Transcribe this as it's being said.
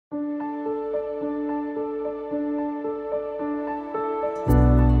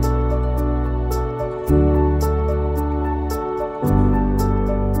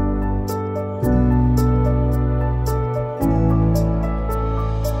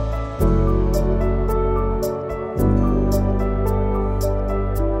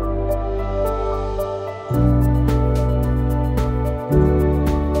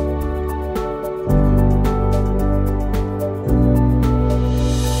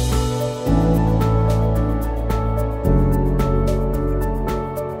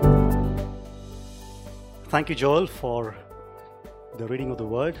Thank you, Joel, for the reading of the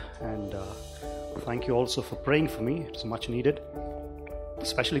word, and thank you also for praying for me. It's much needed,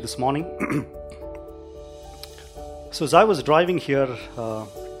 especially this morning. So as I was driving here for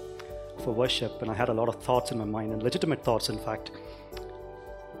worship, and I had a lot of thoughts in my mind, and legitimate thoughts, in fact,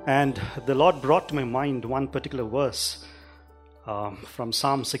 and the Lord brought to my mind one particular verse from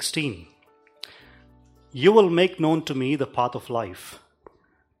Psalm 16. You will make known to me the path of life.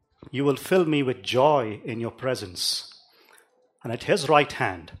 You will fill me with joy in your presence, and at his right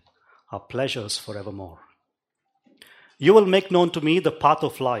hand are pleasures forevermore. You will make known to me the path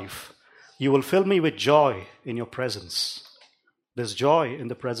of life. You will fill me with joy in your presence. There's joy in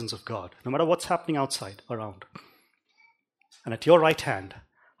the presence of God, no matter what's happening outside, around. And at your right hand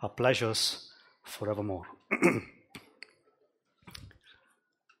are pleasures forevermore.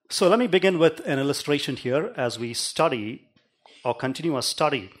 So let me begin with an illustration here as we study or continue our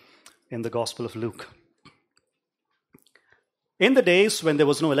study in the Gospel of Luke. In the days when there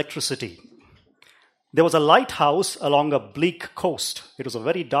was no electricity, there was a lighthouse along a bleak coast. It was a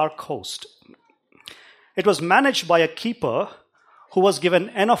very dark coast. It was managed by a keeper who was given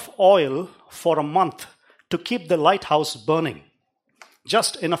enough oil for a month to keep the lighthouse burning.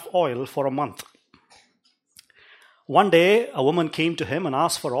 Just enough oil for a month. One day, a woman came to him and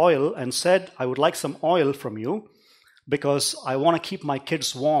asked for oil and said, I would like some oil from you because I want to keep my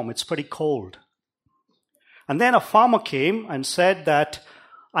kids warm. It's pretty cold. And then a farmer came and said that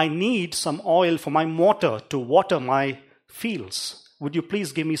I need some oil for my mortar to water my fields. Would you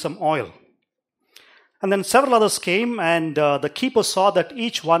please give me some oil? And then several others came, and the keeper saw that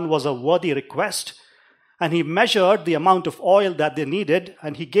each one was a worthy request, and he measured the amount of oil that they needed,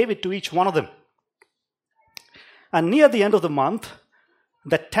 and he gave it to each one of them. And near the end of the month,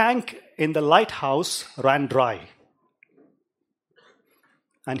 the tank in the lighthouse ran dry.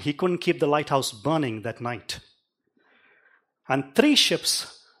 And he couldn't keep the lighthouse burning that night. And 3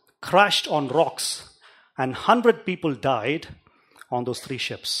 ships crashed on rocks, and 100 people died on those 3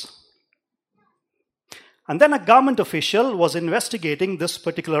 ships. And then a government official was investigating this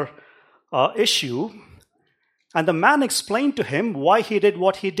particular issue, and the man explained to him why he did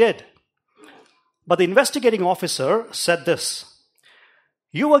what he did. But the investigating officer said this: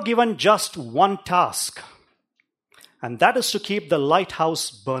 you were given just one task, and that is to keep the lighthouse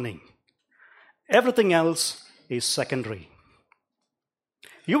burning. Everything else is secondary.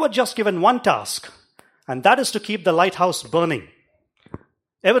 You were just given one task, and that is to keep the lighthouse burning.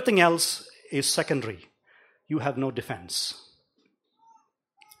 Everything else is secondary. You have no defense.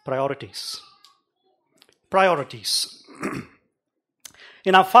 Priorities. Priorities.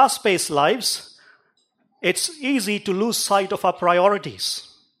 In our fast-paced lives, it's easy to lose sight of our priorities.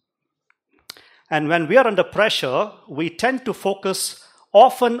 And when we are under pressure, we tend to focus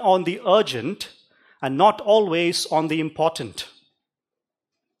often on the urgent and not always on the important.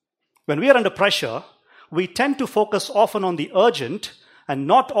 When we are under pressure, we tend to focus often on the urgent and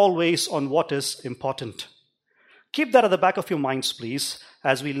not always on what is important. Keep that at the back of your minds, please,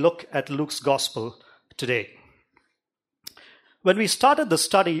 as we look at Luke's Gospel today. When we started the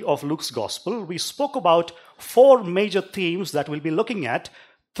study of Luke's Gospel, we spoke about 4 major themes that we'll be looking at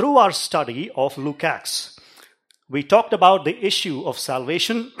through our study of Luke Acts. We talked about the issue of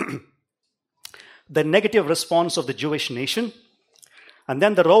salvation, the negative response of the Jewish nation, and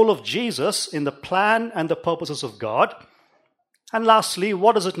then the role of Jesus in the plan and the purposes of God. And lastly,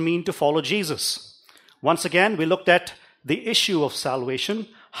 what does it mean to follow Jesus? Once again, we looked at the issue of salvation.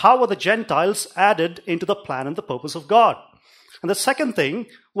 How are the Gentiles added into the plan and the purpose of God? And the second thing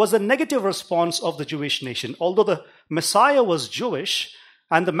was the negative response of the Jewish nation. Although the Messiah was Jewish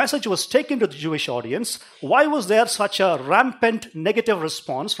and the message was taken to the Jewish audience, why was there such a rampant negative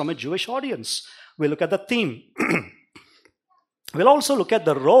response from a Jewish audience? We'll look at the theme. We'll also look at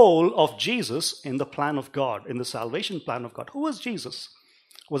the role of Jesus in the plan of God, in the salvation plan of God. Who is Jesus?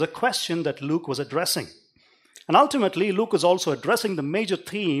 Was a question that Luke was addressing. And ultimately, Luke is also addressing the major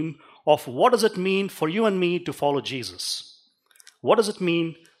theme of what does it mean for you and me to follow Jesus? What does it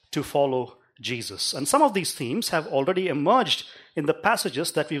mean to follow Jesus? And some of these themes have already emerged in the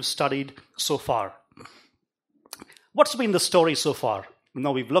passages that we've studied so far. What's been the story so far?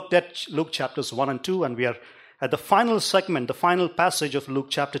 Now, we've looked at Luke chapters 1 and 2, and we are at the final segment, the final passage of Luke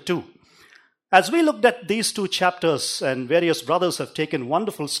chapter 2. As we looked at these 2 chapters, and various brothers have taken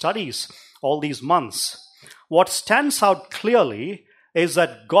wonderful studies all these months, what stands out clearly is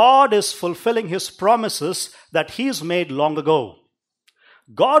that God is fulfilling his promises that he's made long ago.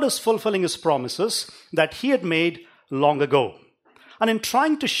 God is fulfilling his promises that he had made long ago. And in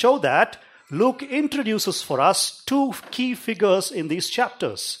trying to show that, Luke introduces for us 2 key figures in these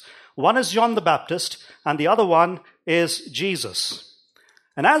chapters. One is John the Baptist, and the other one is Jesus.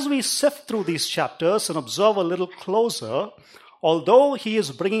 And as we sift through these chapters and observe a little closer, although he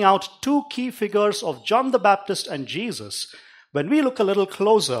is bringing out two key figures of John the Baptist and Jesus, when we look a little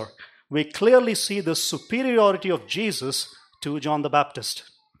closer, we clearly see the superiority of Jesus to John the Baptist.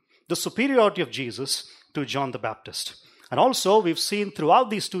 The superiority of Jesus to John the Baptist. And also, we've seen throughout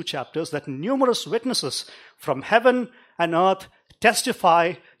these two chapters that numerous witnesses from heaven and earth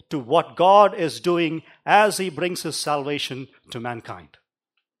testify to what God is doing as he brings his salvation to mankind.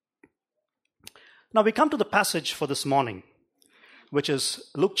 Now we come to the passage for this morning, which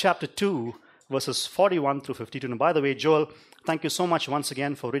is Luke chapter 2, verses 41 through 52. And by the way, Joel, thank you so much once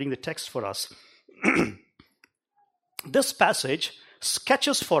again for reading the text for us. This passage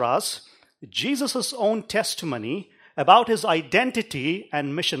sketches for us Jesus' own testimony about his identity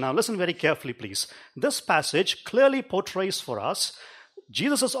and mission. Now listen very carefully, please. This passage clearly portrays for us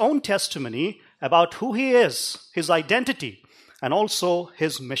Jesus' own testimony about who he is, his identity, and also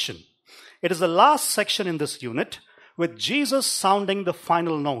his mission. It is the last section in this unit, with Jesus sounding the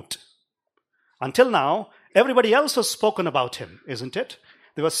final note. Until now, everybody else has spoken about him, isn't it?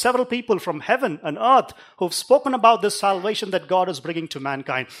 There were several people from heaven and earth who've spoken about this salvation that God is bringing to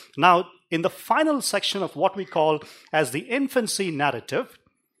mankind. Now, in the final section of what we call as the infancy narrative,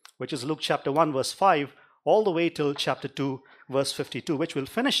 which is Luke chapter 1, verse 5, all the way till chapter 2, verse 52, which we'll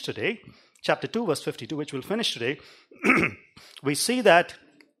finish today, chapter 2, verse 52, which we'll finish today, we see that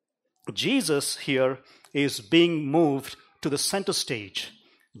Jesus here is being moved to the center stage.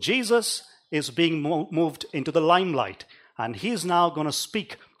 Jesus is being moved into the limelight, and he is now going to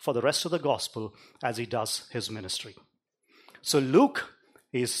speak for the rest of the gospel as he does his ministry. So Luke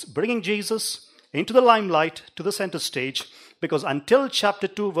is bringing Jesus into the limelight, to the center stage, because until chapter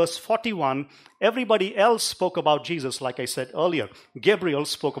 2, verse 41, everybody else spoke about Jesus, like I said earlier. Gabriel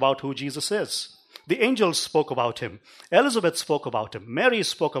spoke about who Jesus is. The angels spoke about him. Elizabeth spoke about him. Mary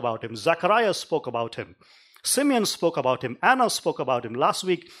spoke about him. Zachariah spoke about him. Simeon spoke about him. Anna spoke about him. Last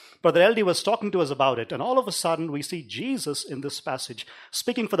week, Brother L.D. was talking to us about it. And all of a sudden, we see Jesus in this passage,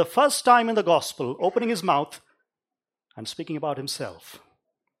 speaking for the first time in the gospel, opening his mouth and speaking about himself.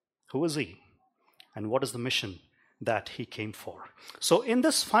 Who is he? And what is the mission that he came for? So in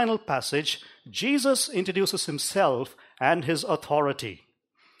this final passage, Jesus introduces himself and his authority.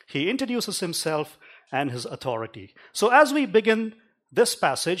 He introduces himself and his authority. So as we begin this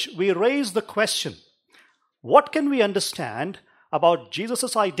passage, we raise the question, what can we understand about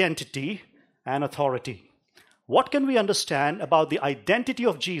Jesus' identity and authority? What can we understand about the identity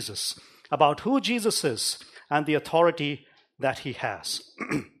of Jesus, about who Jesus is, and the authority that he has?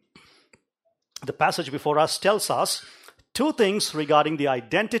 The passage before us tells us two things regarding the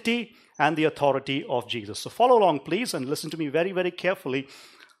identity and the authority of Jesus. So follow along, please, and listen to me very, very carefully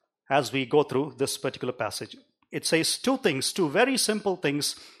as we go through this particular passage. It says two things, two very simple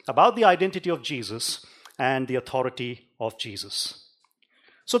things about the identity of Jesus and the authority of Jesus.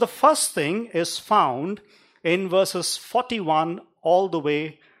 So the first thing is found in verses 41 all the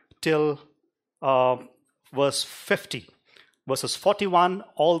way till verse 50. Verses 41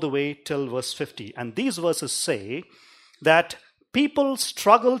 all the way till verse 50. And these verses say that people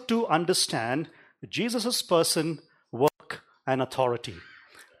struggle to understand Jesus' person, work, and authority.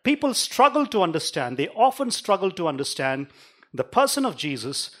 People struggle to understand, they often struggle to understand the person of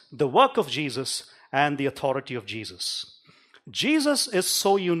Jesus, the work of Jesus, and the authority of Jesus. Jesus is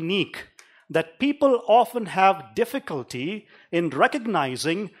so unique that people often have difficulty in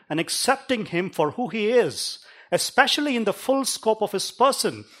recognizing and accepting him for who he is, especially in the full scope of his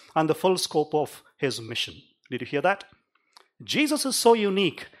person and the full scope of his mission. Did you hear that? Jesus is so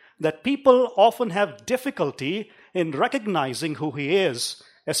unique that people often have difficulty in recognizing who he is,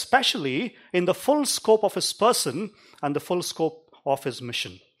 especially in the full scope of his person and the full scope of his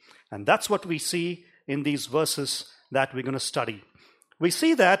mission. And that's what we see in these verses that we're going to study. We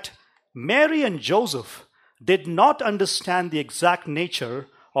see that Mary and Joseph did not understand the exact nature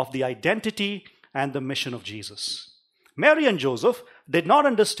of the identity and the mission of Jesus. Mary and Joseph did not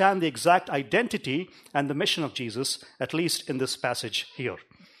understand the exact identity and the mission of Jesus, at least in this passage here.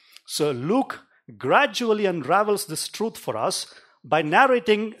 So Luke gradually unravels this truth for us by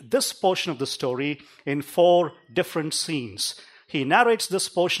narrating this portion of the story in 4 different scenes. He narrates this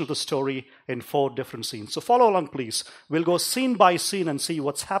portion of the story in 4 different scenes. So follow along, please. We'll go scene by scene and see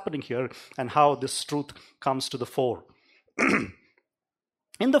what's happening here and how this truth comes to the fore.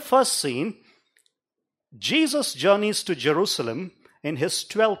 In the first scene, Jesus journeys to Jerusalem in his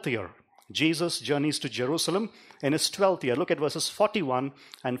 12th year. Jesus journeys to Jerusalem in his 12th year. Look at verses 41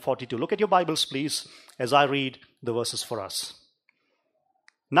 and 42. Look at your Bibles, please, as I read the verses for us.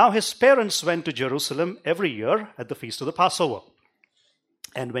 Now his parents went to Jerusalem every year at the feast of the Passover.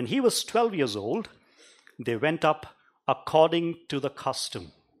 And when he was 12 years old, they went up according to the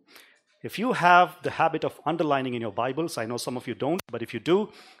custom. If you have the habit of underlining in your Bibles, I know some of you don't, but if you do,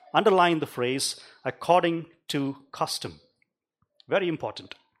 underline the phrase, according to custom. Very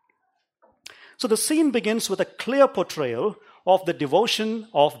important. So the scene begins with a clear portrayal of the devotion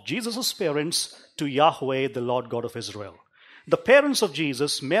of Jesus' parents to Yahweh, the Lord God of Israel. The parents of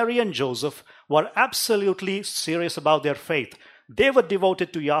Jesus, Mary and Joseph, were absolutely serious about their faith. They were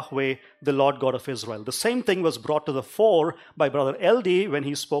devoted to Yahweh, the Lord God of Israel. The same thing was brought to the fore by Brother LD when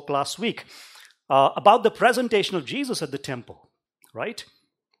he spoke last week about the presentation of Jesus at the temple, right?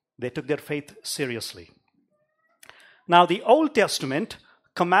 They took their faith seriously. Now, the Old Testament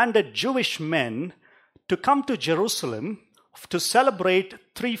commanded Jewish men to come to Jerusalem to celebrate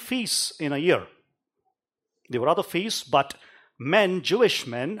 3 feasts in a year. There were other feasts, but Jewish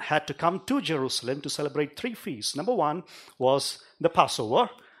men, had to come to Jerusalem to celebrate 3 feasts. Number 1 was the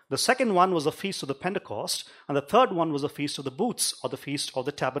Passover. The second one was the Feast of the Pentecost. And the third one was the Feast of the Booths, or the Feast of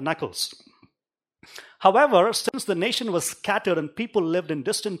the Tabernacles. However, since the nation was scattered and people lived in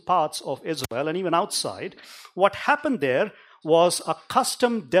distant parts of Israel and even outside, what happened there was a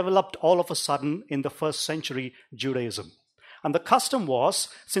custom developed all of a sudden in the first century Judaism. And the custom was,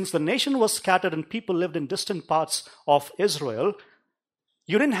 since the nation was scattered and people lived in distant parts of Israel,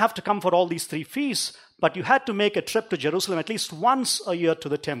 you didn't have to come for all these 3 feasts, but you had to make a trip to Jerusalem at least once a year to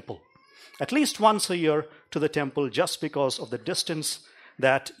the temple. At least once a year to the temple, just because of the distance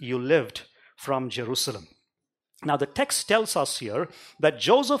that you lived from Jerusalem. Now the text tells us here that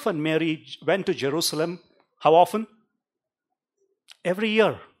Joseph and Mary went to Jerusalem, how often? Every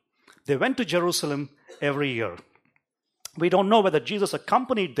year. They went to Jerusalem every year. We don't know whether Jesus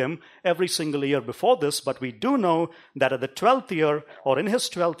accompanied them every single year before this, but we do know that at the 12th year, or in his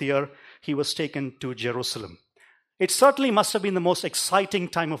 12th year, he was taken to Jerusalem. It certainly must have been the most exciting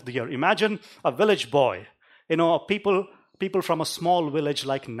time of the year. Imagine a village boy, people from a small village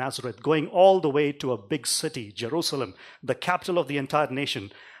like Nazareth, going all the way to a big city, Jerusalem, the capital of the entire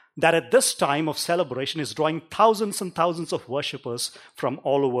nation, that at this time of celebration is drawing thousands and thousands of worshippers from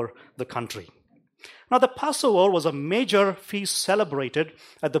all over the country. Now, the Passover was a major feast celebrated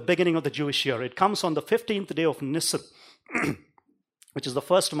at the beginning of the Jewish year. It comes on the 15th day of Nisan, which is the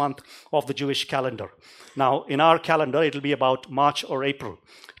first month of the Jewish calendar. Now, in our calendar, it'll be about March or April.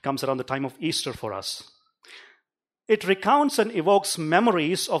 It comes around the time of Easter for us. It recounts and evokes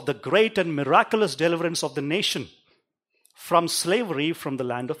memories of the great and miraculous deliverance of the nation from slavery from the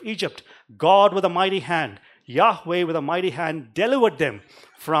land of Egypt. God with a mighty hand, Yahweh with a mighty hand, delivered them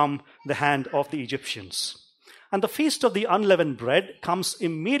from the hand of the Egyptians. And the Feast of the Unleavened Bread comes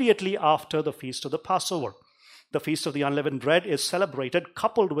immediately after the Feast of the Passover. The Feast of the Unleavened Bread is celebrated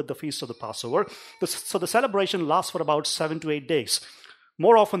coupled with the Feast of the Passover. So the celebration lasts for about 7 to 8 days.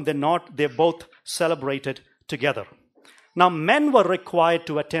 More often than not, they're both celebrated together. Now, men were required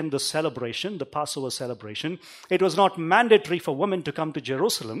to attend the celebration, the Passover celebration. It was not mandatory for women to come to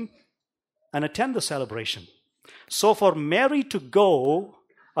Jerusalem and attend the celebration. So for Mary to go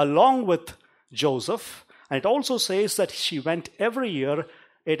along with Joseph, and it also says that she went every year,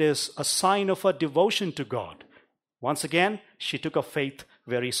 it is a sign of her devotion to God. Once again, she took her faith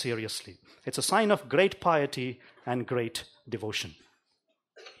very seriously. It's a sign of great piety and great devotion.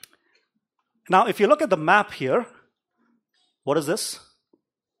 Now, if you look at the map here, what is this?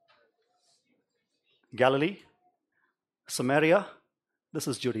 Galilee, Samaria, this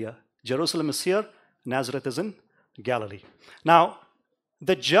is Judea. Jerusalem is here, Nazareth is in Galilee. Now,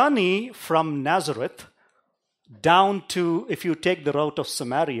 the journey from Nazareth down to, if you take the route of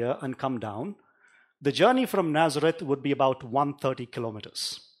Samaria and come down, the journey from Nazareth would be about 130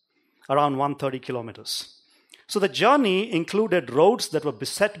 kilometers, around 130 kilometers. So the journey included roads that were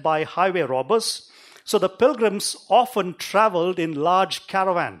beset by highway robbers. So the pilgrims often traveled in large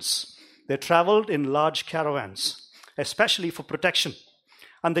caravans. They traveled in large caravans, especially for protection.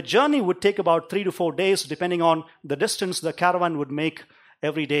 And the journey would take about 3 to 4 days, depending on the distance the caravan would make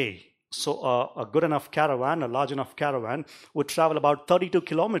every day. So a good enough caravan, a large enough caravan, would travel about 32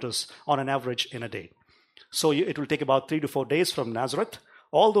 kilometers on an average in a day. So it will take about 3 to 4 days from Nazareth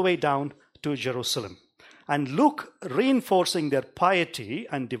all the way down to Jerusalem. And Luke, reinforcing their piety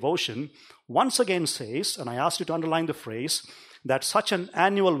and devotion, once again says, and I asked you to underline the phrase, that such an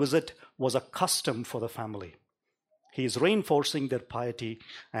annual visit was a custom for the family. He is reinforcing their piety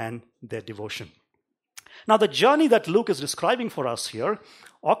and their devotion. Now, the journey that Luke is describing for us here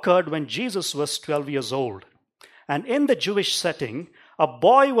occurred when Jesus was 12 years old. And in the Jewish setting, a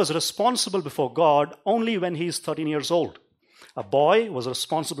boy was responsible before God only when he is 13 years old. A boy was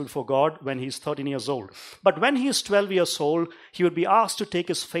responsible for God when he's 13 years old. But when he is 12 years old, he would be asked to take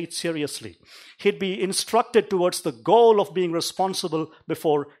his faith seriously. He'd be instructed towards the goal of being responsible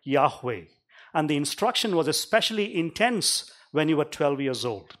before Yahweh. And the instruction was especially intense when you were 12 years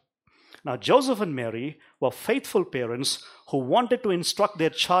old. Now, Joseph and Mary were faithful parents who wanted to instruct their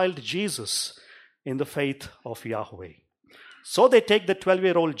child Jesus in the faith of Yahweh. So they take the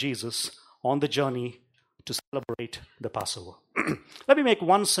 12-year-old Jesus on the journey to celebrate the Passover. Let me make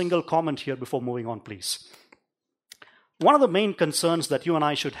one single comment here before moving on, please. One of the main concerns that you and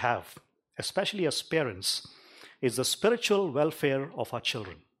I should have, especially as parents, is the spiritual welfare of our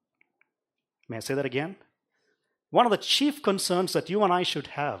children. May I say that again? One of the chief concerns that you and I should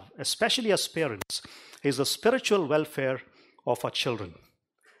have, especially as parents, is the spiritual welfare of our children.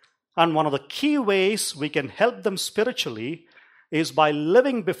 And one of the key ways we can help them spiritually is by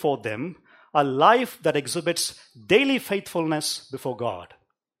living before them a life that exhibits daily faithfulness before God.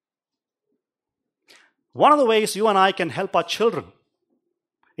 One of the ways you and I can help our children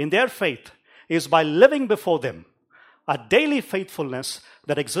in their faith is by living before them a daily faithfulness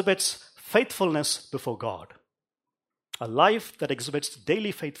that exhibits faithfulness before God. A life that exhibits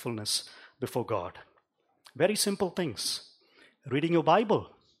daily faithfulness before God. Very simple things. Reading your Bible,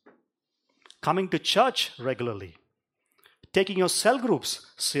 coming to church regularly, taking your cell groups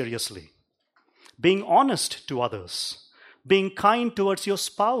seriously, being honest to others, being kind towards your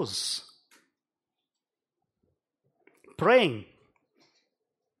spouse, praying,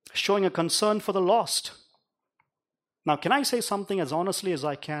 showing a concern for the lost. Now, can I say something as honestly as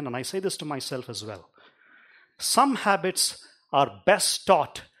I can? And I say this to myself as well. Some habits are best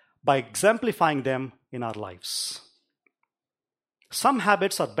taught by exemplifying them in our lives. Some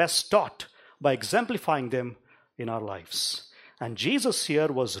habits are best taught by exemplifying them in our lives. And Jesus here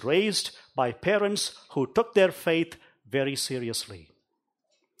was raised by parents who took their faith very seriously.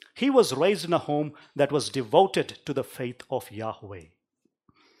 He was raised in a home that was devoted to the faith of Yahweh.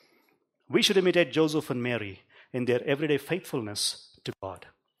 We should imitate Joseph and Mary in their everyday faithfulness to God.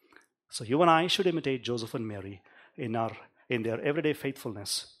 So you and I should imitate Joseph and Mary in their everyday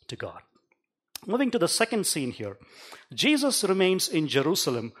faithfulness to God. Moving to the second scene here. Jesus remains in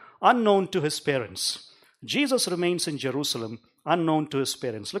Jerusalem unknown to his parents. Jesus remains in Jerusalem unknown to his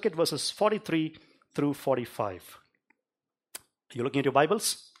parents. Look at verses 43 through 45. You looking at your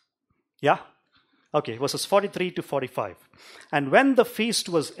Bibles? Yeah? Okay, verses 43 to 45. And when the feast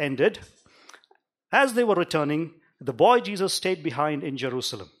was ended, as they were returning, the boy Jesus stayed behind in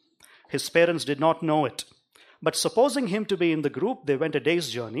Jerusalem. His parents did not know it. But supposing him to be in the group, they went a day's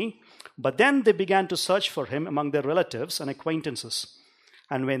journey. But then they began to search for him among their relatives and acquaintances.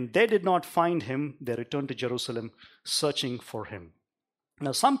 And when they did not find him, they returned to Jerusalem, searching for him.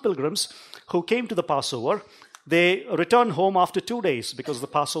 Now, some pilgrims who came to the Passover, they returned home after 2 days because the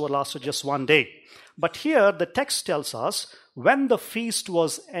Passover lasted just 1 day. But here, the text tells us when the feast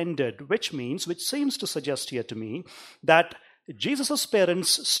was ended, which seems to suggest here to me that Jesus'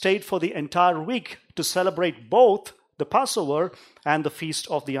 parents stayed for the entire week to celebrate both the Passover and the Feast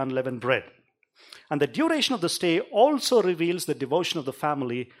of the Unleavened Bread. And the duration of the stay also reveals the devotion of the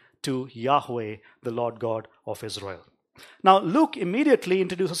family to Yahweh, the Lord God of Israel. Now, Luke immediately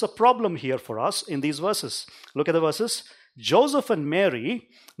introduces a problem here for us in these verses. Look at the verses. Joseph and Mary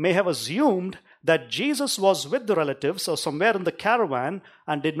may have assumed that Jesus was with the relatives or somewhere in the caravan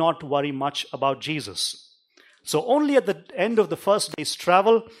and did not worry much about Jesus. So only at the end of the first day's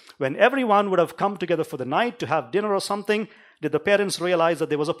travel, when everyone would have come together for the night to have dinner or something, did the parents realize that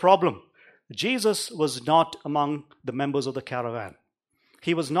there was a problem. Jesus was not among the members of the caravan.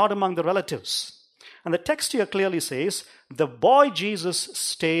 He was not among the relatives. And the text here clearly says, the boy Jesus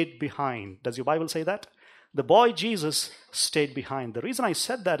stayed behind. Does your Bible say that? The boy Jesus stayed behind. The reason I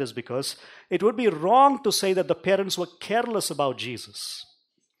said that is because it would be wrong to say that the parents were careless about Jesus.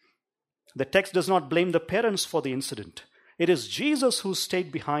 The text does not blame the parents for the incident. It is Jesus who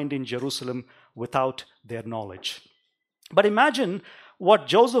stayed behind in Jerusalem without their knowledge. But imagine what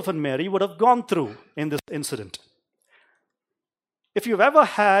Joseph and Mary would have gone through in this incident. If you've ever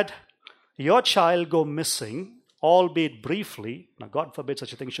had your child go missing, albeit briefly, now God forbid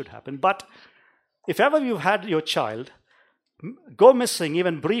such a thing should happen, but if ever you've had your child go missing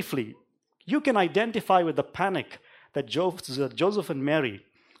even briefly, you can identify with the panic that Joseph and Mary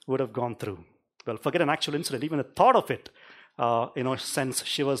would have gone through. Well, forget an actual incident. Even the thought of it, sends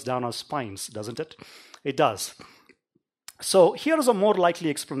shivers down our spines, doesn't it? It does. So here is a more likely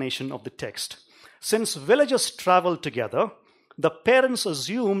explanation of the text. Since villagers traveled together, The parents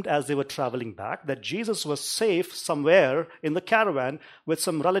assumed as they were traveling back that Jesus was safe somewhere in the caravan with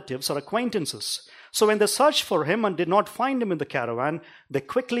some relatives or acquaintances. So when they searched for him and did not find him in the caravan, they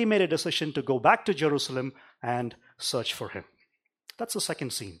quickly made a decision to go back to Jerusalem and search for him. That's the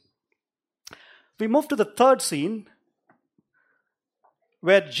second scene. We move to the third scene,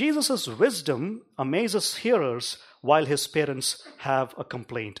 where Jesus' wisdom amazes hearers while his parents have a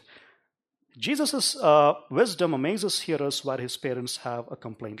complaint. Jesus' wisdom amazes hearers while his parents have a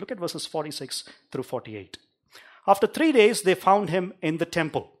complaint. Look at verses 46 through 48. After 3 days, they found him in the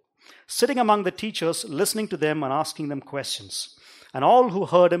temple, sitting among the teachers, listening to them and asking them questions. And all who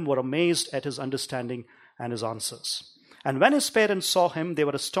heard him were amazed at his understanding and his answers. And when his parents saw him, they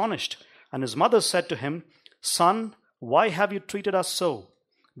were astonished. And his mother said to him, "Son, why have you treated us so?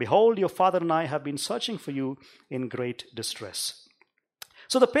 Behold, your father and I have been searching for you in great distress."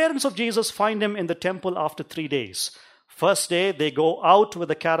 So the parents of Jesus find him in the temple after 3 days. First day, they go out with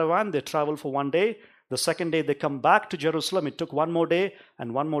the caravan. They travel for 1 day. The second day, they come back to Jerusalem. It took 1 more day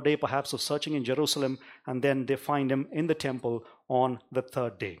and 1 more day perhaps of searching in Jerusalem. And then they find him in the temple on the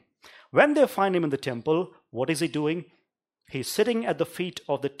third day. When they find him in the temple, what is he doing? He's sitting at the feet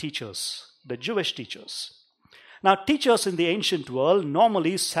of the teachers, the Jewish teachers. Now, teachers in the ancient world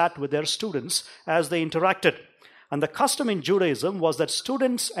normally sat with their students as they interacted. And the custom in Judaism was that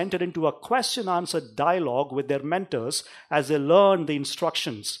students entered into a question-answer dialogue with their mentors as they learned the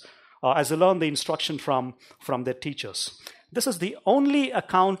instructions, from their teachers. This is the only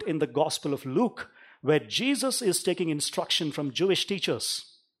account in the Gospel of Luke where Jesus is taking instruction from Jewish teachers.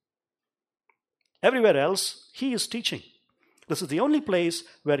 Everywhere else, he is teaching. This is the only place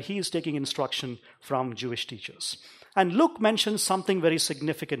where he is taking instruction from Jewish teachers. And Luke mentions something very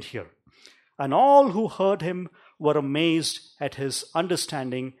significant here. And all who heard him were amazed at his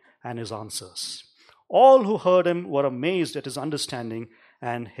understanding and his answers. All who heard him were amazed at his understanding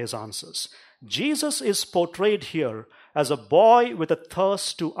and his answers. Jesus is portrayed here as a boy with a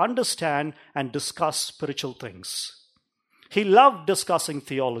thirst to understand and discuss spiritual things. He loved discussing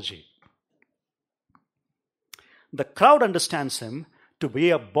theology. The crowd understands him to be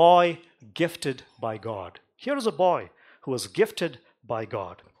a boy gifted by God. Here is a boy who was gifted by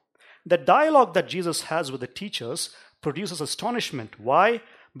God. The dialogue that Jesus has with the teachers produces astonishment. Why?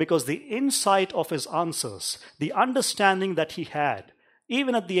 Because the insight of his answers, the understanding that he had,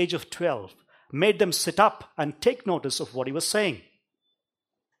 even at the age of 12, made them sit up and take notice of what he was saying.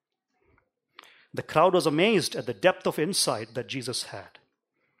 The crowd was amazed at the depth of insight that Jesus had.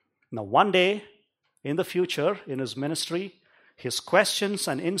 Now, one day in the future, in his ministry, his questions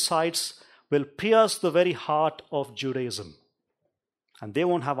and insights will pierce the very heart of Judaism. And they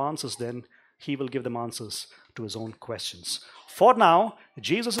won't have answers then. He will give them answers to his own questions. For now,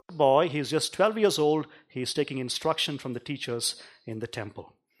 Jesus is a boy. He is just 12 years old. He is taking instruction from the teachers in the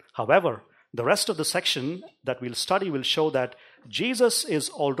temple. However, the rest of the section that we'll study will show that Jesus is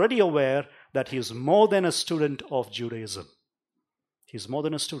already aware that he is more than a student of Judaism. He's more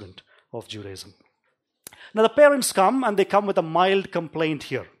than a student of Judaism. Now the parents come, and they come with a mild complaint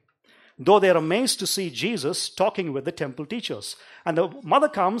here, though they're amazed to see Jesus talking with the temple teachers. And the mother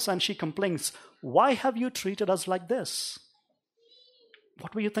comes and she complains, "Why have you treated us like this?"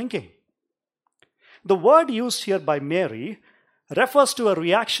 What were you thinking? The word used here by Mary refers to a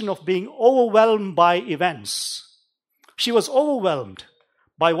reaction of being overwhelmed by events. She was overwhelmed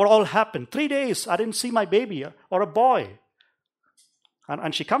by what all happened. 3 days, I didn't see my baby or a boy.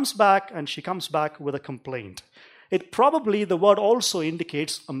 And she comes back with a complaint. It probably, the word also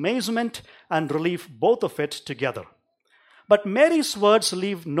indicates amazement and relief, both of it together. But Mary's words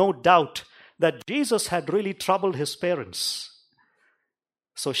leave no doubt that Jesus had really troubled his parents.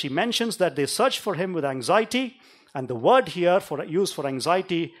 So she mentions that they searched for him with anxiety, and the word here used for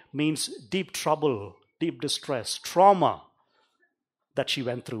anxiety means deep trouble, deep distress, trauma that she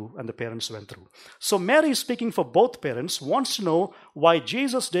went through and the parents went through. So Mary, speaking for both parents, wants to know why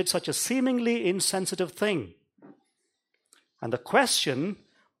Jesus did such a seemingly insensitive thing. And the question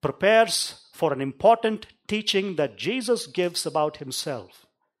prepares for an important teaching that Jesus gives about himself.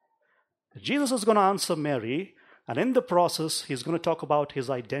 Jesus is going to answer Mary, and in the process, he's going to talk about his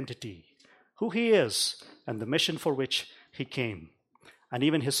identity, who he is, and the mission for which he came. And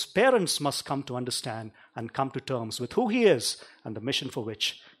even his parents must come to understand and come to terms with who he is and the mission for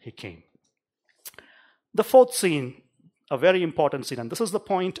which he came. The fourth scene, a very important scene, and this is the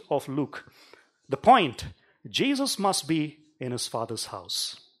point of Luke. The point, Jesus must be in his Father's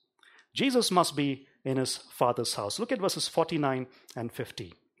house. Jesus must be in his Father's house. Look at verses 49 and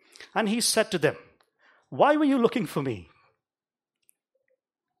 50. And he said to them, "Why were you looking for me?"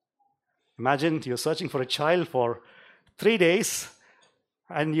 Imagine you're searching for a child for 3 days,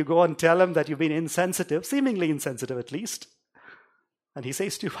 and you go and tell him that you've been insensitive, seemingly insensitive at least. And he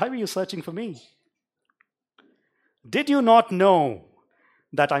says to you, why were you searching for me? Did you not know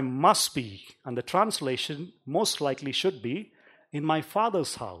that I must be, and the translation most likely should be, in my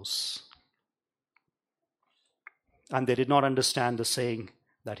Father's house? And they did not understand the saying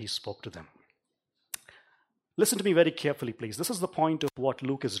that he spoke to them. Listen to me very carefully, please. This is the point of what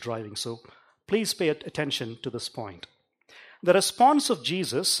Luke is driving, so please pay attention to this point. The response of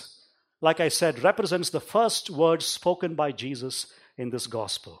Jesus, like I said, represents the first words spoken by Jesus in this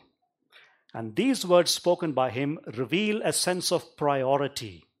gospel. And these words spoken by him reveal a sense of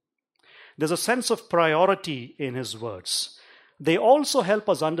priority. There's a sense of priority in his words. They also help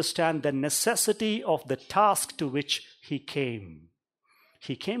us understand the necessity of the task to which he came.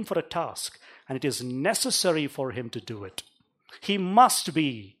 He came for a task, and it is necessary for him to do it. He must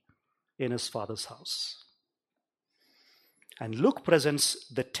be in his Father's house. And Luke presents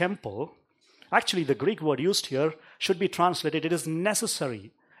the temple. Actually, the Greek word used here should be translated, it is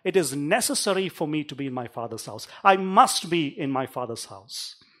necessary. It is necessary for me to be in my Father's house. I must be in my Father's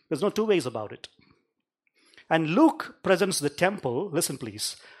house. There's no two ways about it. And Luke presents the temple, listen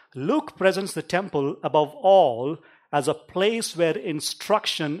please, Luke presents the temple above all as a place where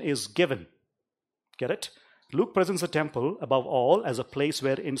instruction is given. Get it? Luke presents the temple above all as a place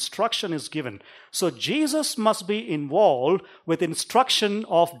where instruction is given. So Jesus must be involved with instruction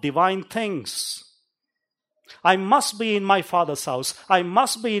of divine things. I must be in my Father's house. I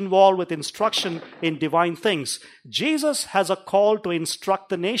must be involved with instruction in divine things. Jesus has a call to instruct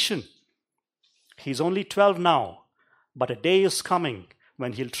the nation. He's only 12 now, but a day is coming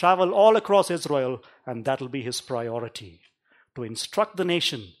when he'll travel all across Israel, and that'll be his priority, to instruct the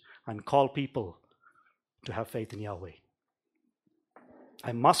nation and call people to have faith in Yahweh.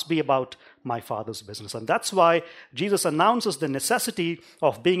 I must be about my Father's business. And that's why Jesus announces the necessity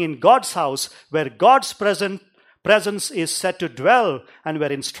of being in God's house, where God's presence is said to dwell and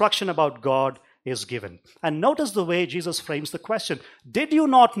where instruction about God is given. And notice the way Jesus frames the question. Did you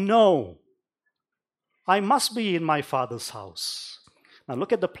not know I must be in my Father's house? Now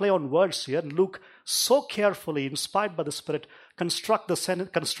look at the play on words here. Luke so carefully, inspired by the Spirit,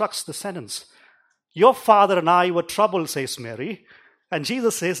 constructs the sentence. Your father and I were troubled, says Mary. And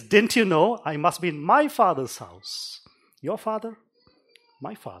Jesus says, didn't you know I must be in my Father's house? Your father,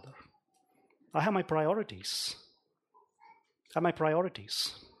 my father. I have my priorities. I have my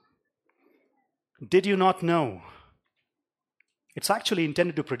priorities. Did you not know? It's actually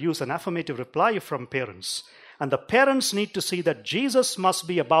intended to produce an affirmative reply from parents. And the parents need to see that Jesus must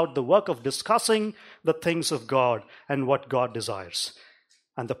be about the work of discussing the things of God and what God desires.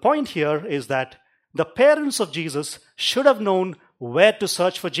 And the point here is that the parents of Jesus should have known where to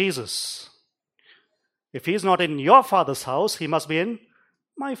search for Jesus. If he's not in your Father's house, he must be in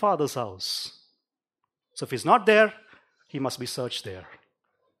my Father's house. So if he's not there, he must be searched there.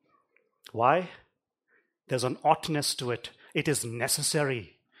 Why? There's an oughtness to it. It is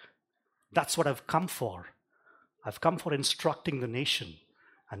necessary. That's what I've come for. I've come for instructing the nation.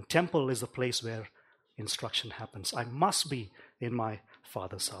 And temple is the place where instruction happens. I must be in my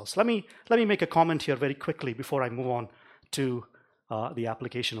Father's house. Let me make a comment here very quickly before I move on to the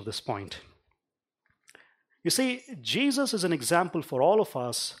application of this point. You see, Jesus is an example for all of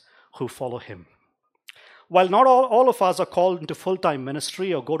us who follow him. While not all of us are called into full-time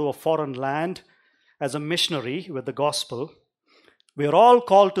ministry or go to a foreign land as a missionary with the gospel, we are all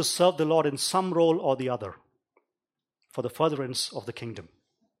called to serve the Lord in some role or the other for the furtherance of the kingdom.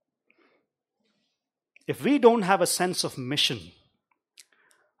 If we don't have a sense of mission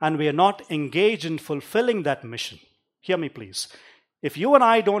and we are not engaged in fulfilling that mission, hear me please, if you and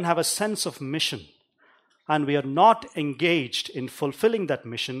I don't have a sense of mission and we are not engaged in fulfilling that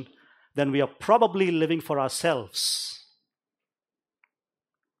mission, then we are probably living for ourselves.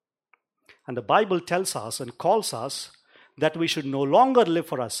 And the Bible tells us and calls us that we should no longer live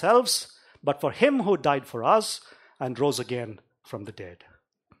for ourselves, but for him who died for us and rose again from the dead.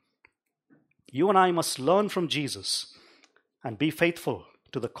 You and I must learn from Jesus and be faithful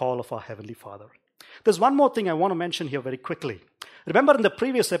to the call of our Heavenly Father. There's one more thing I want to mention here very quickly. Remember in the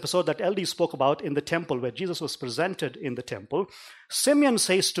previous episode that LD spoke about in the temple, where Jesus was presented in the temple, Simeon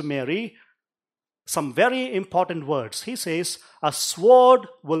says to Mary some very important words. He says, a sword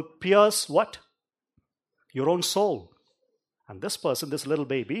will pierce what? Your own soul. And this person, this little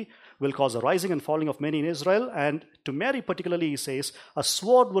baby, will cause a rising and falling of many in Israel. And to Mary particularly, he says, a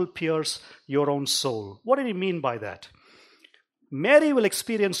sword will pierce your own soul. What did he mean by that? Mary will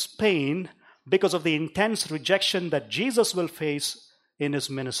experience pain because of the intense rejection that Jesus will face in his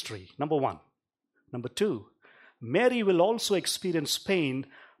ministry. Number one. Number two, Mary will also experience pain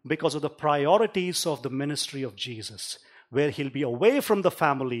because of the priorities of the ministry of Jesus, where he'll be away from the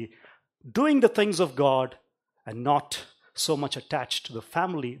family, doing the things of God, and not so much attached to the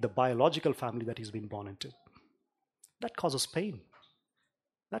family, the biological family that he's been born into. That causes pain.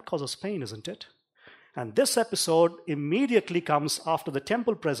 That causes pain, isn't it? And this episode immediately comes after the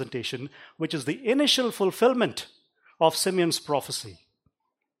temple presentation, which is the initial fulfillment of Simeon's prophecy.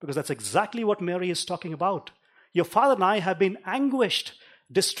 Because that's exactly what Mary is talking about. Your father and I have been anguished,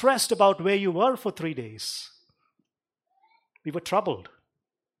 distressed about where you were for 3 days. We were troubled.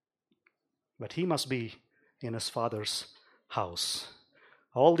 But he must be in his father's house.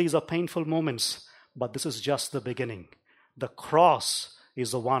 All these are painful moments, but this is just the beginning. The cross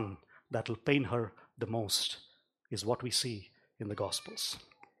is the one that will pain her the most, is what we see in the Gospels.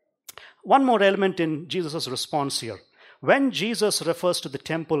 One more element in Jesus' response here. When Jesus refers to the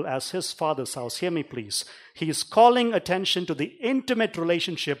temple as his father's house, hear me please, he is calling attention to the intimate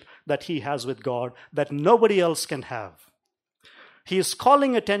relationship that he has with God that nobody else can have. He is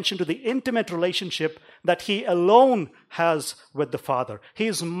calling attention to the intimate relationship that he alone has with the Father. He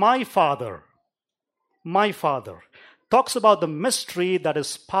is my Father. My Father. Talks about the mystery that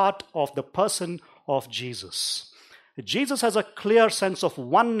is part of the person of Jesus. Jesus has a clear sense of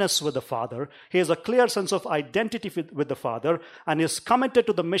oneness with the Father. He has a clear sense of identity with the Father and is committed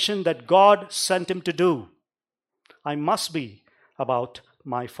to the mission that God sent him to do. I must be about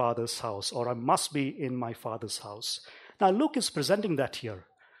my Father's house, or I must be in my Father's house. Now Luke is presenting that here,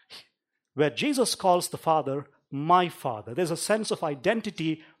 where Jesus calls the Father my Father. There's a sense of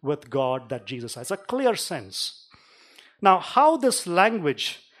identity with God that Jesus has, a clear sense. Now, how this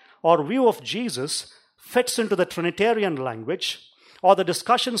language or view of Jesus fits into the Trinitarian language or the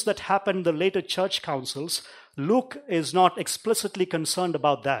discussions that happen in the later church councils, Luke is not explicitly concerned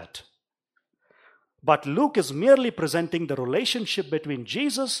about that. But Luke is merely presenting the relationship between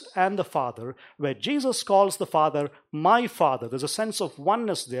Jesus and the Father, where Jesus calls the Father my Father. There's a sense of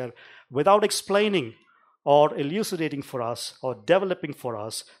oneness there without explaining or elucidating for us or developing for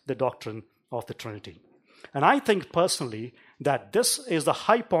us the doctrine of the Trinity. And I think personally that this is the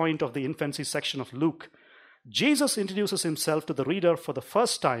high point of the infancy section of Luke. Jesus introduces himself to the reader for the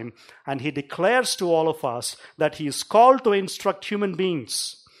first time, and he declares to all of us that he is called to instruct human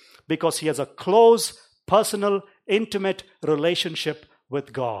beings because he has a close, personal, intimate relationship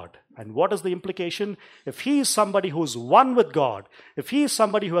with God. And what is the implication? If he is somebody who is one with God, if he is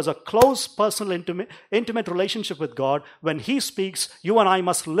somebody who has a close, personal, intimate relationship with God, when he speaks, you and I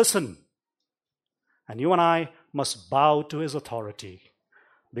must listen. And you and I must bow to his authority,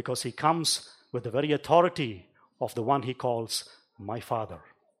 because he comes with the very authority of the one he calls my Father.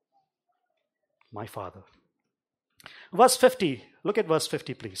 My Father. Verse 50, look at verse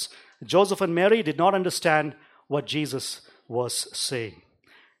 50, please. Joseph and Mary did not understand what Jesus was saying.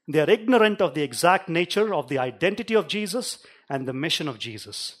 They are ignorant of the exact nature of the identity of Jesus and the mission of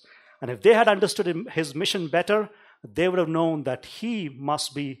Jesus. And if they had understood his mission better, they would have known that he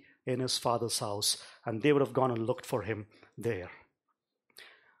must be in his Father's house, and they would have gone and looked for him there.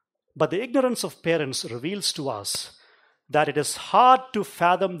 But the ignorance of parents reveals to us that it is hard to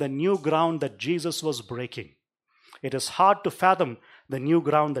fathom the new ground that Jesus was breaking. It is hard to fathom the new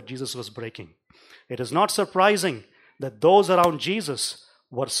ground that Jesus was breaking. It is not surprising that those around Jesus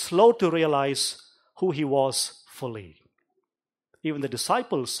were slow to realize who he was fully. Even the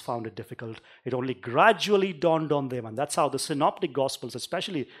disciples found it difficult. It only gradually dawned on them, and that's how the synoptic gospels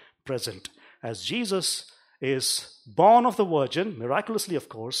especially present, as Jesus is born of the Virgin, miraculously of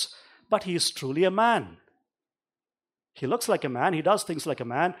course, but he is truly a man. He looks like a man, he does things like a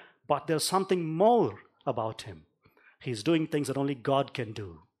man, but there's something more about him. He's doing things that only God can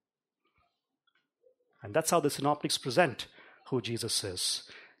do. And that's how the synoptics present who Jesus is.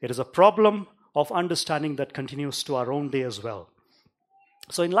 It is a problem of understanding that continues to our own day as well.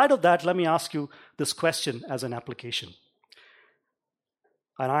 So in light of that, let me ask you this question as an application.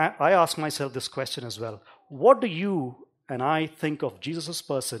 And I ask myself this question as well. What do you and I think of Jesus'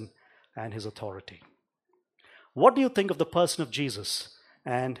 person and his authority? What do you think of the person of Jesus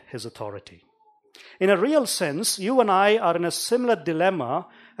and his authority? In a real sense, you and I are in a similar dilemma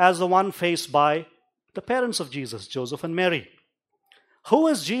as the one faced by the parents of Jesus, Joseph and Mary. Who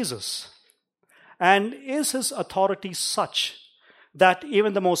is Jesus? And is his authority such that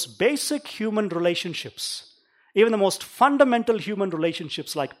even the most basic human relationships, even the most fundamental human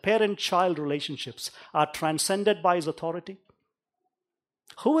relationships like parent-child relationships, are transcended by his authority?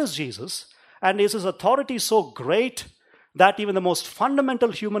 Who is Jesus? And is his authority so great that even the most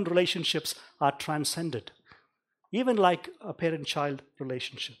fundamental human relationships are transcended, even like a parent-child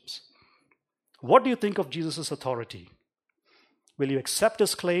relationships? What do you think of Jesus' authority? Will you accept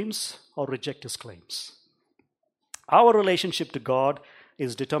his claims or reject his claims? Our relationship to God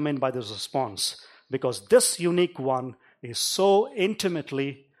is determined by this response because this unique one is so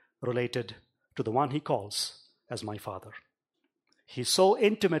intimately related to the one he calls as my Father. He's so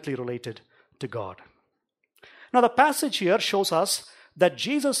intimately related to God. Now, the passage here shows us that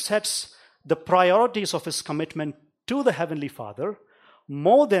Jesus sets the priorities of his commitment to the Heavenly Father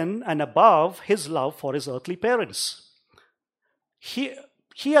more than and above his love for his earthly parents. He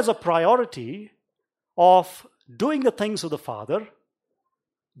has a priority of doing the things of the Father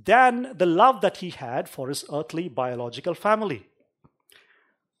than the love that he had for his earthly biological family.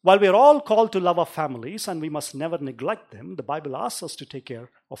 While we are all called to love our families and we must never neglect them, the Bible asks us to take care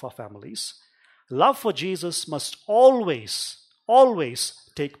of our families. Love for Jesus must always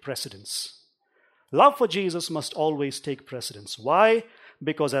take precedence. Love for Jesus must always take precedence. Why?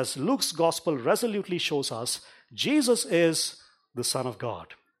 Because as Luke's gospel resolutely shows us, Jesus is the Son of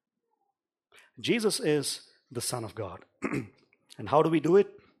God. Jesus is the Son of God. And how do we do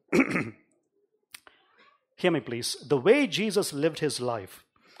it? Hear me, please. The way Jesus lived his life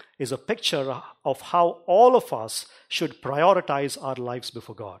is a picture of how all of us should prioritize our lives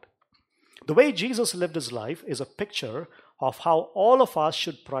before God. The way Jesus lived his life is a picture of how all of us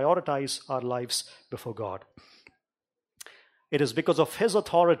should prioritize our lives before God. It is because of his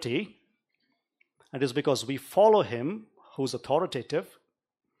authority, it is because we follow him, who's authoritative,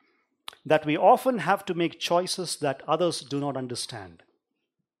 that we often have to make choices that others do not understand.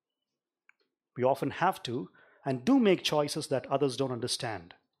 We often have to and do make choices that others don't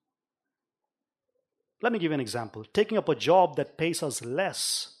understand. Let me give you an example. Taking up a job that pays us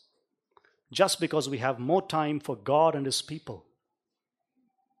less just because we have more time for God and his people.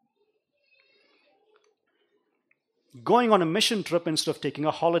 Going on a mission trip instead of taking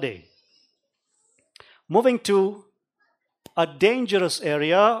a holiday. Moving to a dangerous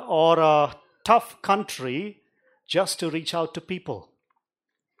area or a tough country just to reach out to people.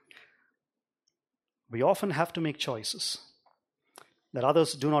 We often have to make choices that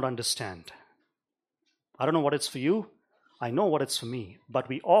others do not understand. I don't know what it's for you. I know what it's for me. But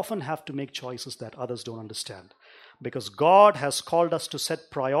we often have to make choices that others don't understand. Because God has called us to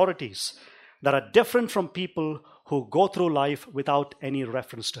set priorities that are different from people who go through life without any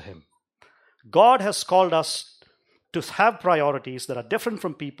reference to him. God has called us to have priorities that are different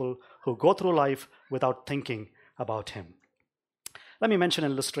from people who go through life without thinking about him. Let me mention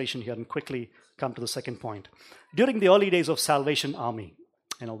an illustration here and quickly come to the second point. During the early days of Salvation Army,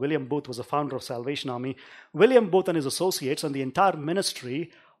 William Booth was the founder of Salvation Army. William Booth and his associates and the entire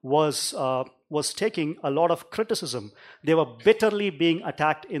ministry was taking a lot of criticism. They were bitterly being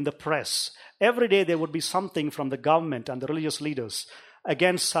attacked in the press. Every day there would be something from the government and the religious leaders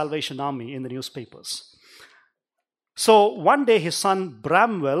against Salvation Army in the newspapers. So one day his son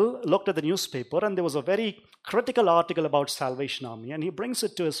Bramwell looked at the newspaper and there was a very critical article about Salvation Army, and he brings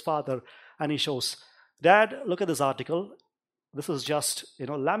it to his father and he shows, "Dad, look at this article. This is just,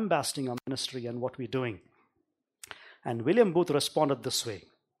 lambasting our ministry and what we're doing." And William Booth responded this way,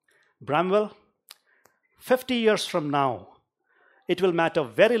 "Bramwell, 50 years from now, it will matter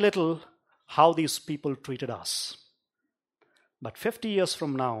very little how these people treated us. But 50 years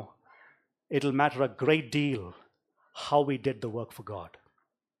from now, it'll matter a great deal how we did the work for God."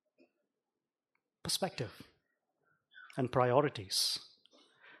 Perspective and priorities.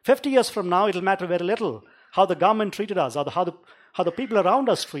 50 years from now, it'll matter very little how the government treated us or how the people around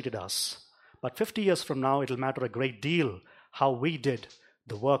us treated us. But 50 years from now, it'll matter a great deal how we did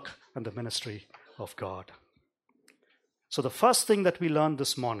the work and the ministry of God. So the first thing that we learned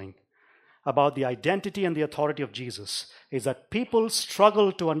this morning about the identity and the authority of Jesus is that people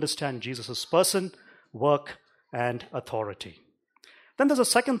struggle to understand Jesus' person, work, and authority. Then there's a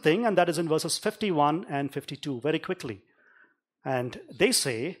second thing, and that is in verses 51 and 52, very quickly. And they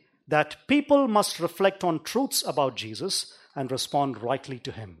say that people must reflect on truths about Jesus and respond rightly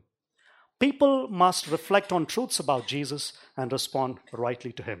to him. People must reflect on truths about Jesus and respond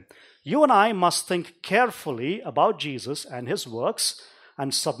rightly to him. You and I must think carefully about Jesus and his works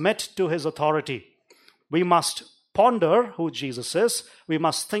and submit to his authority. We must ponder who Jesus is. We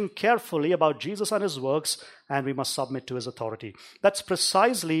must think carefully about Jesus and his works, and we must submit to his authority. That's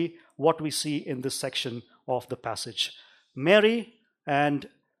precisely what we see in this section of the passage. Mary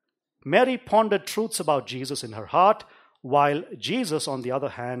pondered truths about Jesus in her heart, while Jesus, on the other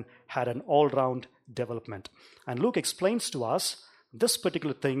hand, had an all-round development. And Luke explains to us this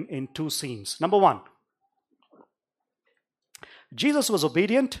particular thing in two scenes. Number one, Jesus was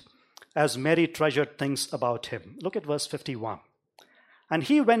obedient as Mary treasured things about him. Look at verse 51. And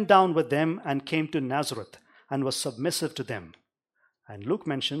he went down with them and came to Nazareth and was submissive to them. And Luke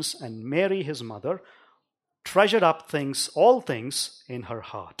mentions, and Mary, his mother, treasured up all things in her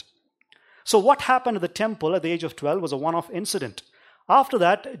heart. So what happened at the temple at the age of 12 was a one-off incident. After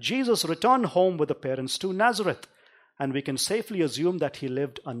that, Jesus returned home with the parents to Nazareth, and we can safely assume that he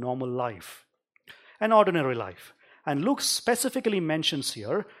lived a normal life, an ordinary life. And Luke specifically mentions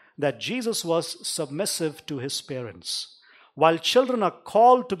here that Jesus was submissive to his parents. While children are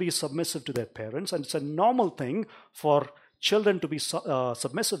called to be submissive to their parents, and it's a normal thing for children to be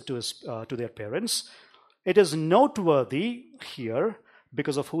submissive to their parents, it is noteworthy here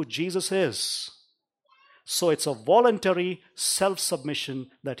because of who Jesus is. So it's a voluntary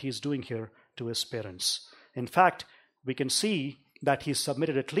self-submission that he's doing here to his parents. In fact, we can see that he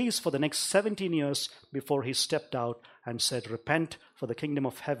submitted at least for the next 17 years before he stepped out and said, "Repent, for the kingdom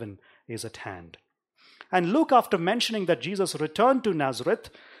of heaven is at hand." And Luke, after mentioning that Jesus returned to Nazareth,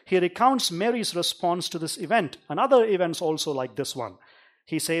 he recounts Mary's response to this event and other events also like this one.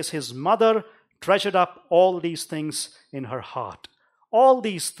 He says his mother treasured up all these things in her heart. All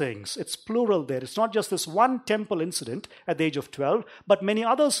these things, it's plural there. It's not just this one temple incident at the age of 12, but many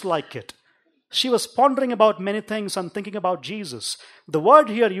others like it. She was pondering about many things and thinking about Jesus. The word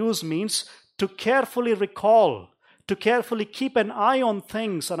here used means to carefully recall, to carefully keep an eye on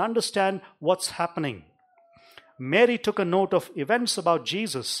things and understand what's happening. Mary took a note of events about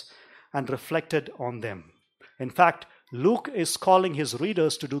Jesus and reflected on them. In fact, Luke is calling his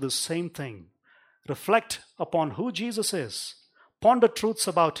readers to do the same thing. Reflect upon who Jesus is. Ponder truths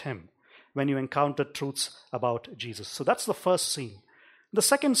about him when you encounter truths about Jesus. So that's the first scene. The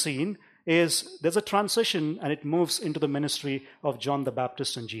second scene is there's a transition and it moves into the ministry of John the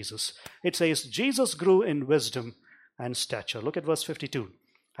Baptist and Jesus. It says, Jesus grew in wisdom and stature. Look at verse 52.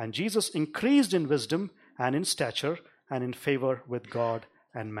 And Jesus increased in wisdom and in stature and in favor with God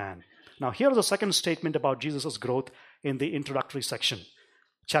and man. Now here is the second statement about Jesus' growth in the introductory section.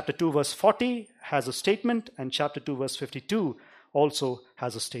 Chapter 2 verse 40 has a statement, and chapter 2 verse 52 also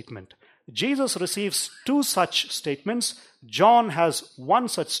has a statement. Jesus receives two such statements. John has one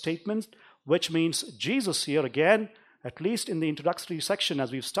such statement, which means Jesus here again, at least in the introductory section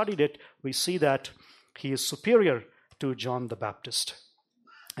as we've studied it, we see that he is superior to John the Baptist.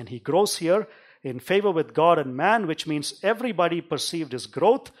 And he grows here in favor with God and man, which means everybody perceived his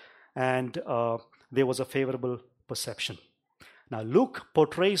growth and there was a favorable perception. Now Luke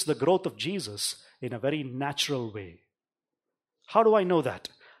portrays the growth of Jesus in a very natural way. How do I know that?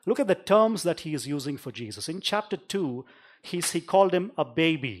 Look at the terms that he is using for Jesus. In chapter 2, he called him a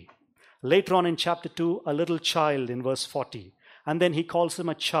baby. Later on in chapter 2, a little child in verse 40. And then he calls him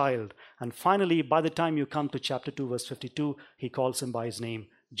a child. And finally, by the time you come to chapter 2, verse 52, he calls him by his name,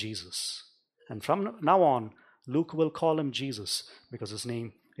 Jesus. And from now on, Luke will call him Jesus because his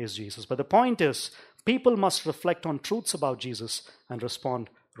name is Jesus. But the point is, people must reflect on truths about Jesus and respond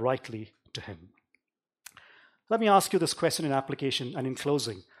rightly to him. Let me ask you this question in application and in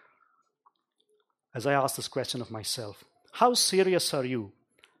closing. As I ask this question of myself, how serious are you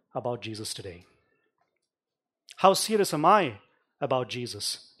about Jesus today? How serious am I about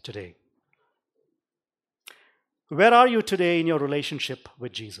Jesus today? Where are you today in your relationship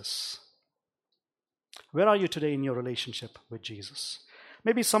with Jesus? Where are you today in your relationship with Jesus?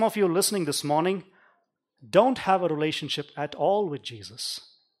 Maybe some of you listening this morning don't have a relationship at all with Jesus.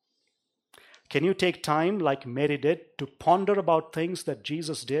 Can you take time, like Mary did, to ponder about things that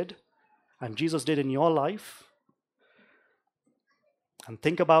Jesus did and Jesus did in your life? And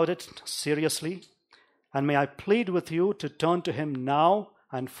think about it seriously. And may I plead with you to turn to him now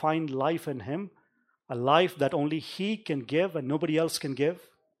and find life in him, a life that only he can give and nobody else can give.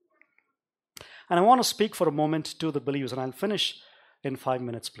 And I want to speak for a moment to the believers, and I'll finish in 5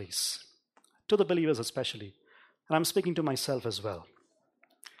 minutes, please. To the believers especially. And I'm speaking to myself as well.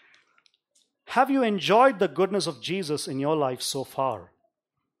 Have you enjoyed the goodness of Jesus in your life so far?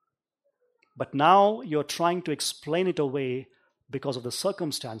 But now you're trying to explain it away because of the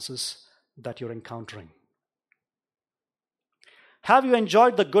circumstances that you're encountering. Have you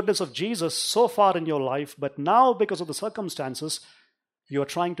enjoyed the goodness of Jesus so far in your life, but now because of the circumstances, you're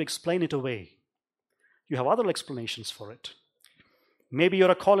trying to explain it away? You have other explanations for it. Maybe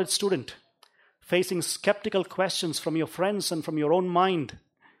you're a college student facing skeptical questions from your friends and from your own mind.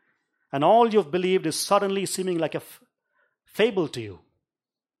 And all you've believed is suddenly seeming like a fable to you.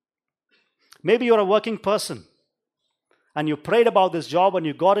 Maybe you're a working person and you prayed about this job and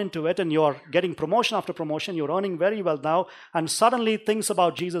you got into it and you're getting promotion after promotion, you're earning very well now, and suddenly things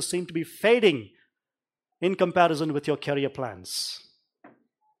about Jesus seem to be fading in comparison with your career plans.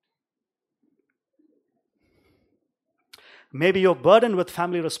 Maybe you're burdened with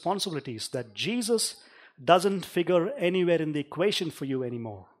family responsibilities that Jesus doesn't figure anywhere in the equation for you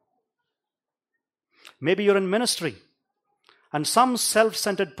anymore. Maybe you're in ministry and some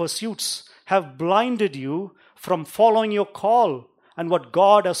self-centered pursuits have blinded you from following your call and what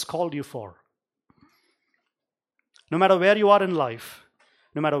God has called you for. No matter where you are in life,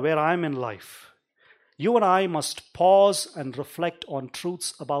 no matter where I'm in life, you and I must pause and reflect on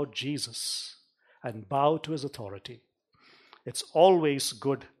truths about Jesus and bow to his authority. It's always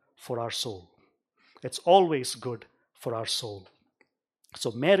good for our soul. It's always good for our soul.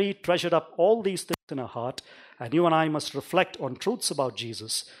 So Mary treasured up all these things in her heart, and you and I must reflect on truths about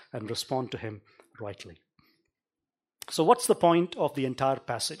Jesus and respond to him rightly. So what's the point of the entire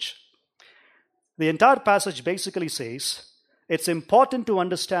passage? The entire passage basically says it's important to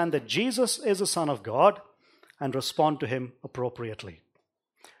understand that Jesus is the Son of God and respond to him appropriately.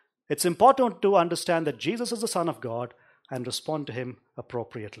 It's important to understand that Jesus is the Son of God and respond to him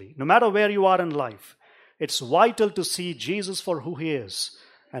appropriately. No matter where you are in life, it's vital to see Jesus for who he is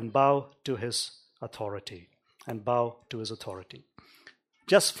and bow to his authority. And bow to his authority.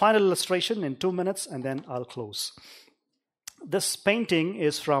 Just final illustration in 2 minutes and then I'll close. This painting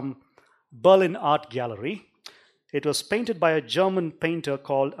is from Berlin Art Gallery. It was painted by a German painter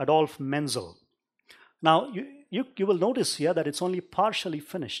called Adolf Menzel. Now, you will notice here that it's only partially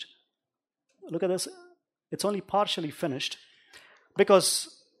finished. Look at this. It's only partially finished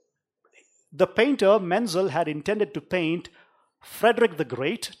because the painter, Menzel, had intended to paint Frederick the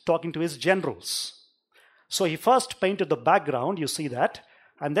Great talking to his generals. So he first painted the background, you see that,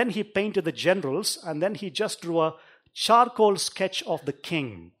 and then he painted the generals, and then he just drew a charcoal sketch of the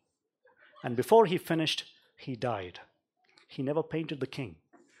king. And before he finished, he died. He never painted the king,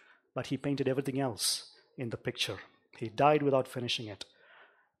 but he painted everything else in the picture. He died without finishing it.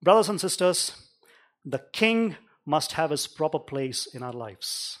 Brothers and sisters, the king must have his proper place in our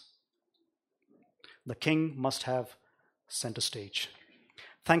lives. The king must have center stage.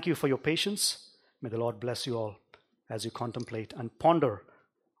 Thank you for your patience. May the Lord bless you all as you contemplate and ponder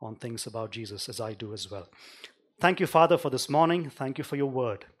on things about Jesus as I do as well. Thank you, Father, for this morning. Thank you for your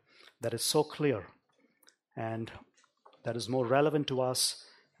word that is so clear and that is more relevant to us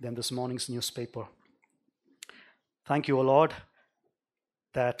than this morning's newspaper. Thank you, O Lord,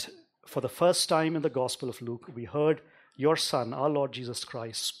 that for the first time in the Gospel of Luke, we heard your Son, our Lord Jesus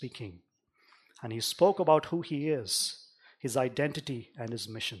Christ, speaking. And he spoke about who he is, his identity and his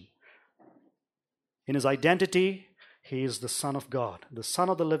mission. In his identity, he is the Son of God, the Son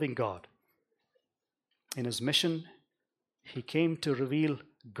of the living God. In his mission, he came to reveal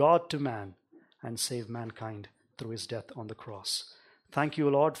God to man and save mankind through his death on the cross. Thank you,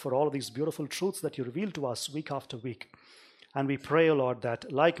 Lord, for all of these beautiful truths that you reveal to us week after week. And we pray, O Lord,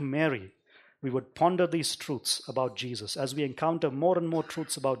 that like Mary, we would ponder these truths about Jesus as we encounter more and more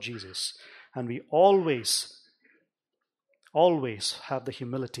truths about Jesus. And we always have the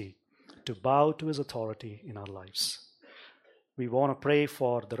humility to bow to his authority in our lives. We want to pray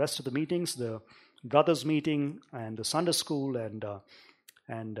for the rest of the meetings, the brothers meeting and the Sunday school and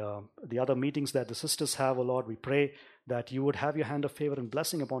the other meetings that the sisters have, O Lord. We pray that you would have your hand of favor and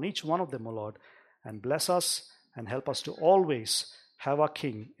blessing upon each one of them, O Lord, and bless us and help us to always have our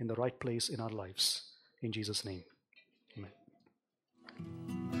King in the right place in our lives. In Jesus' name.